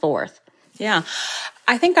puts forth. Yeah.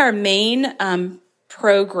 I think our main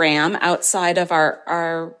program outside of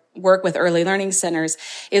our work with early learning centers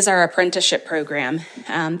is our apprenticeship program.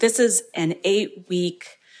 This is an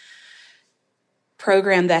 8-week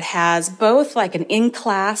program that has both an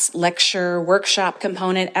in-class lecture workshop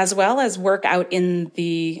component as well as work out in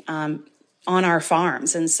the on our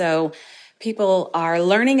farms. And so people are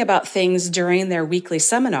learning about things during their weekly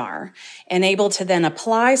seminar and able to then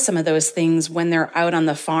apply some of those things when they're out on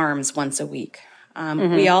the farms once a week.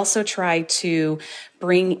 We also try to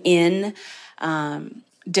bring in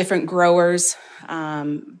different growers,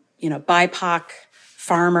 BIPOC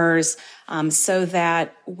farmers, so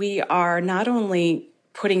that we are not only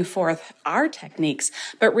putting forth our techniques,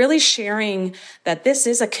 but really sharing that this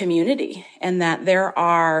is a community and that there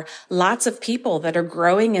are lots of people that are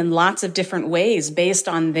growing in lots of different ways based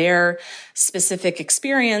on their specific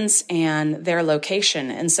experience and their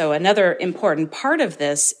location. And so another important part of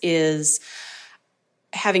this is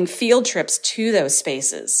having field trips to those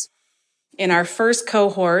spaces. In our first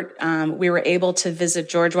cohort, we were able to visit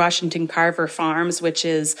George Washington Carver Farms, which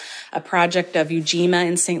is a project of Ujima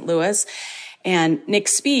in St. Louis. And Nick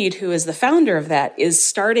Speed, who is the founder of that, is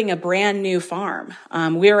starting a brand new farm.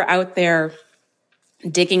 We were out there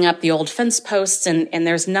digging up the old fence posts and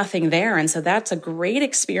there's nothing there. And so that's a great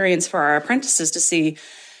experience for our apprentices to see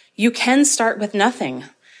you can start with nothing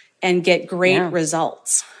and get great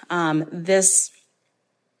results. This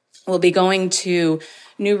will be going to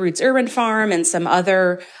New Roots Urban Farm and some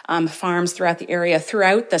other farms throughout the area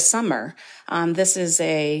throughout the summer.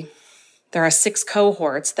 There are 6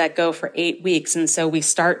 cohorts that go for 8 weeks. And so we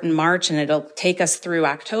start in March and it'll take us through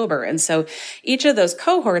October. And so each of those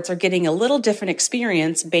cohorts are getting a little different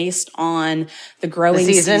experience based on the growing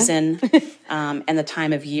season and the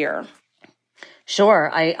time of year. Sure.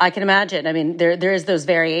 I can imagine. I mean, there is those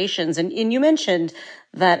variations. And you mentioned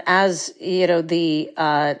that as,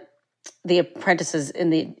 the the apprentices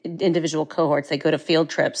in the individual cohorts, they go to field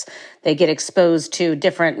trips, they get exposed to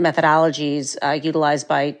different methodologies utilized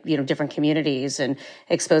by, different communities and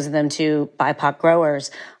exposing them to BIPOC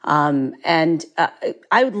growers. And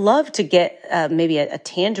I would love to get maybe a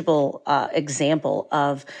tangible example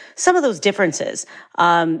of some of those differences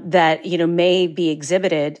that, may be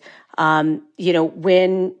exhibited,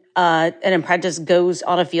 when an apprentice goes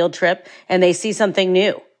on a field trip and they see something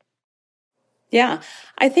new. Yeah,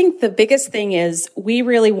 I think the biggest thing is we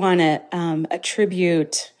really want to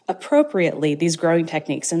attribute appropriately these growing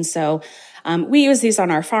techniques. And so we use these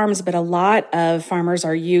on our farms, but a lot of farmers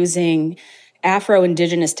are using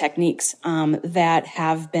Afro-Indigenous techniques that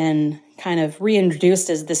have been kind of reintroduced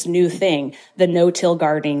as this new thing, the no-till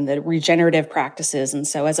gardening, the regenerative practices. And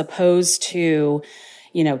so as opposed to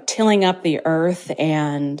tilling up the earth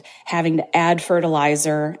and having to add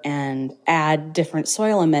fertilizer and add different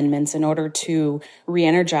soil amendments in order to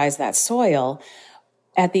re-energize that soil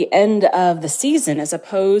at the end of the season, as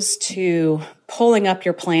opposed to pulling up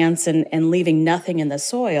your plants and leaving nothing in the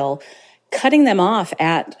soil, cutting them off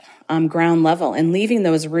at ground level and leaving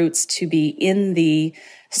those roots to be in the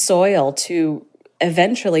soil to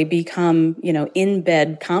eventually become, in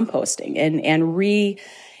bed composting and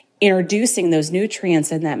reintroducing those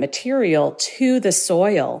nutrients and that material to the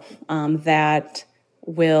soil that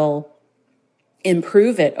will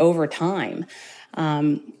improve it over time.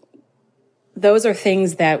 Those are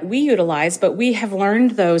things that we utilize, but we have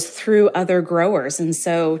learned those through other growers. And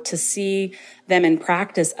so to see them in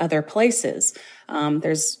practice other places,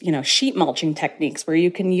 there's, sheet mulching techniques where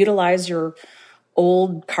you can utilize your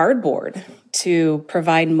old cardboard to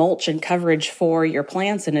provide mulch and coverage for your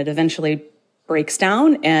plants, and it eventually breaks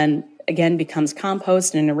down and again becomes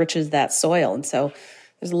compost and enriches that soil. And so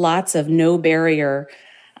there's lots of no barrier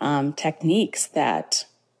techniques that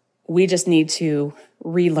we just need to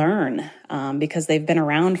relearn because they've been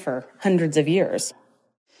around for hundreds of years.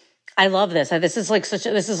 I love this. This is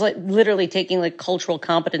like literally taking like cultural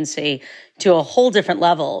competency to a whole different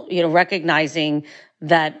level, recognizing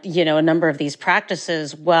that, a number of these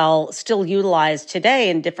practices, while still utilized today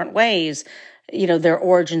in different ways, their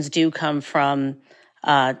origins do come from,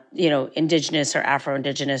 indigenous or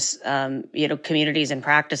Afro-Indigenous, communities and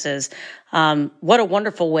practices. What a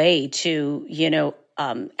wonderful way to,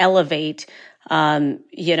 elevate, and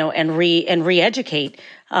re-educate,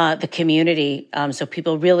 the community. So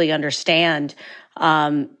people really understand,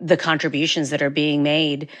 the contributions that are being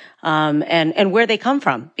made, and where they come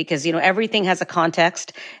from, because, everything has a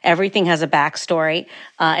context, everything has a backstory.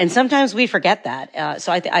 And sometimes we forget that.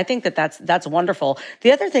 So I think that's wonderful.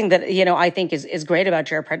 The other thing that, I think is great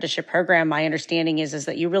about your apprenticeship program, my understanding is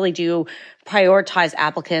that you really do prioritize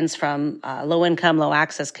applicants from, low income, low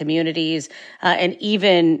access communities, and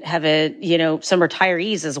even have some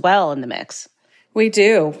retirees as well in the mix. We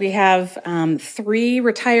do. We have 3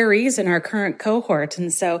 retirees in our current cohort.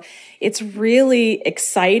 And so it's really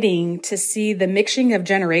exciting to see the mixing of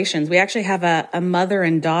generations. We actually have a mother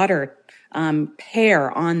and daughter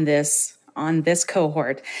pair on this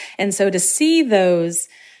cohort. And so to see those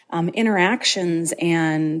interactions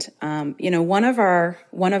and, one of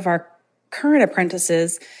our current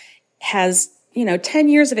apprentices has, 10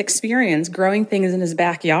 years of experience growing things in his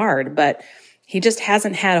backyard, but he just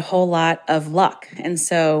hasn't had a whole lot of luck. And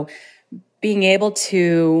so being able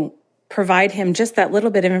to provide him just that little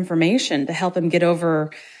bit of information to help him get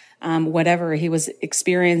over whatever he was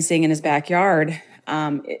experiencing in his backyard,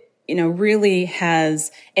 really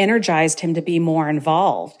has energized him to be more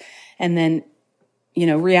involved. And then,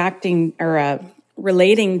 reacting or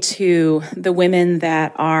relating to the women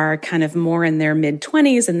that are kind of more in their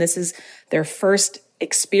mid-20s, and this is their first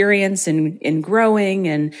experience in growing,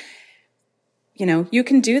 and you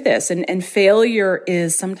can do this, and failure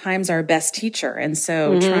is sometimes our best teacher. And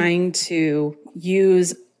so trying to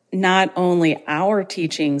use not only our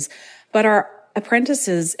teachings, but our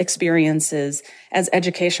apprentices' experiences as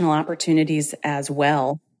educational opportunities as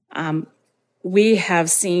well. We have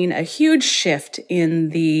seen a huge shift in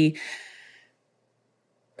the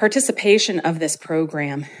participation of this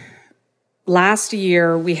program. Last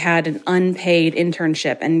year, we had an unpaid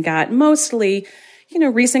internship and got mostly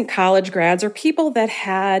recent college grads or people that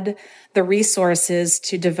had the resources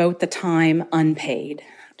to devote the time unpaid.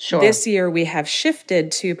 Sure. This year, we have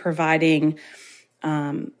shifted to providing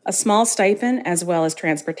a small stipend as well as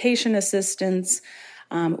transportation assistance.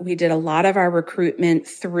 We did a lot of our recruitment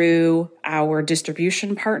through our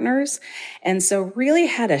distribution partners. And so really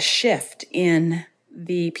had a shift in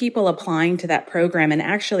the people applying to that program, and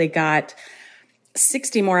actually got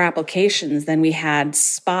 60 more applications than we had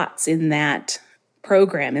spots in that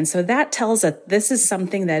program. And so that tells us this is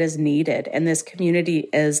something that is needed and this community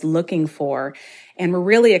is looking for. And we're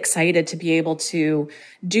really excited to be able to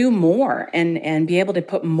do more and be able to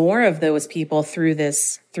put more of those people through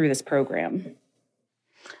this program.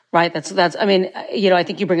 Right. That's, I mean, I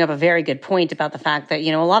think you bring up a very good point about the fact that,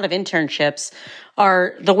 a lot of internships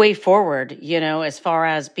are the way forward, as far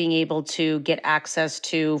as being able to get access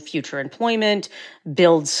to future employment,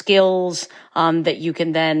 build skills, that you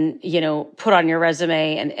can then, put on your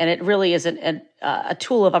resume. And it really is a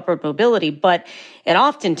tool of upward mobility, but it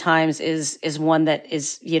oftentimes is one that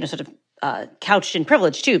is, sort of, couched in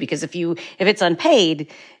privilege too, because if it's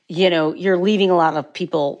unpaid, you're leaving a lot of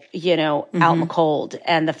people, out in the cold.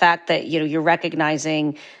 And the fact that, you're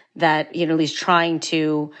recognizing that, at least trying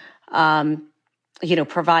to,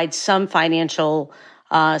 provide some financial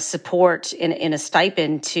support in a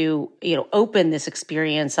stipend to, open this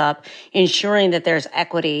experience up, ensuring that there's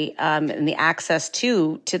equity and the access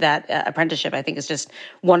to that apprenticeship, I think is just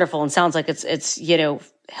wonderful, and sounds like it's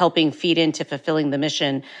helping feed into fulfilling the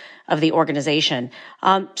mission of the organization.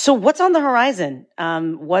 So what's on the horizon?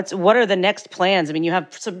 What are the next plans? I mean, you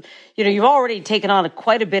have some, you've already taken on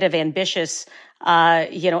quite a bit of ambitious,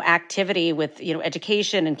 activity with,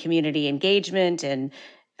 education and community engagement and,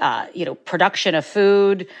 production of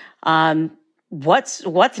food.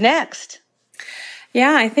 What's next?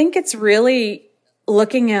 Yeah, I think it's really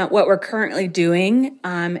looking at what we're currently doing,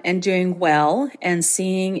 and doing well and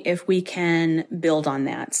seeing if we can build on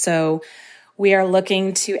that. So we are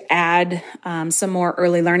looking to add some more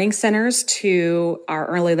early learning centers to our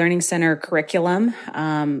early learning center curriculum.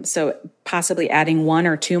 So possibly adding 1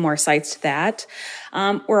 or 2 more sites to that.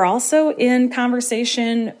 We're also in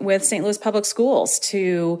conversation with St. Louis Public Schools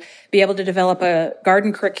to be able to develop a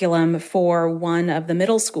garden curriculum for one of the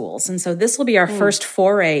middle schools. And so this will be our first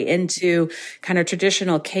foray into kind of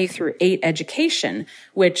traditional K through 8 education,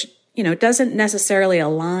 which, doesn't necessarily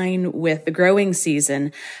align with the growing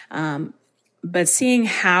season. But seeing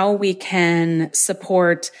how we can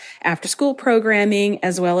support after school programming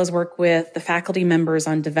as well as work with the faculty members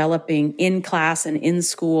on developing in-class and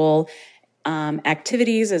in-school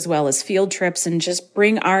activities as well as field trips, and just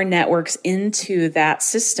bring our networks into that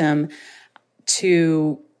system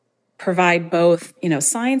to provide both,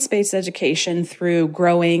 science-based education through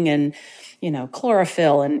growing and,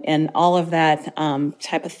 chlorophyll and all of that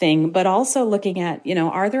type of thing, but also looking at,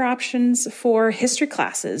 are there options for history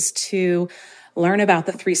classes to learn about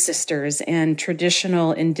the Three Sisters and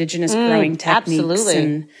traditional indigenous growing techniques,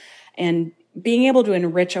 absolutely. and being able to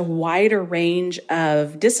enrich a wider range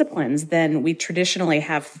of disciplines than we traditionally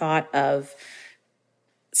have thought of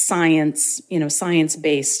science,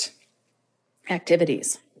 science-based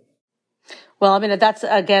activities. Well, I mean, that's,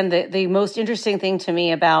 again, the most interesting thing to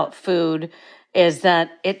me about food is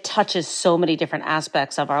that it touches so many different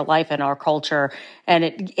aspects of our life and our culture. And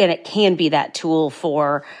it can be that tool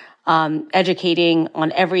for educating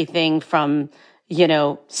on everything from,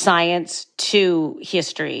 science to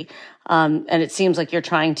history. And it seems like you're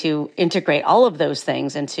trying to integrate all of those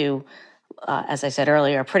things into, as I said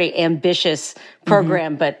earlier, a pretty ambitious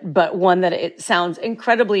program, but one that it sounds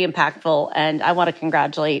incredibly impactful. And I want to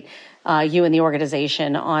congratulate you and the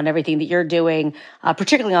organization on everything that you're doing,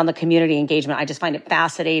 particularly on the community engagement. I just find it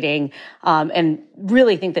fascinating, and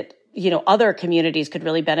really think that, other communities could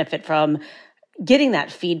really benefit from getting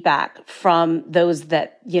that feedback from those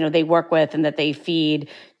that, they work with and that they feed,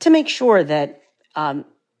 to make sure that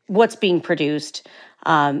what's being produced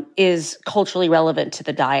is culturally relevant to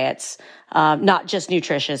the diets, not just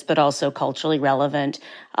nutritious, but also culturally relevant,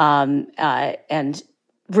 and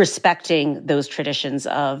respecting those traditions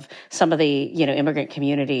of some of the, immigrant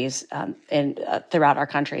communities throughout our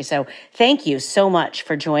country. So thank you so much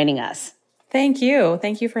for joining us. Thank you.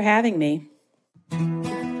 Thank you for having me.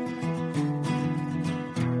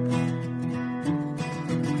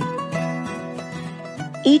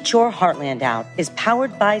 Eat Your Heartland Out is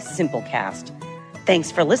powered by Simplecast. Thanks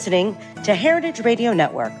for listening to Heritage Radio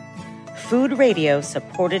Network, food radio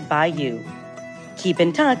supported by you. Keep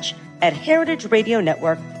in touch at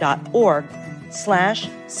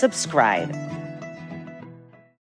heritageradionetwork.org/subscribe.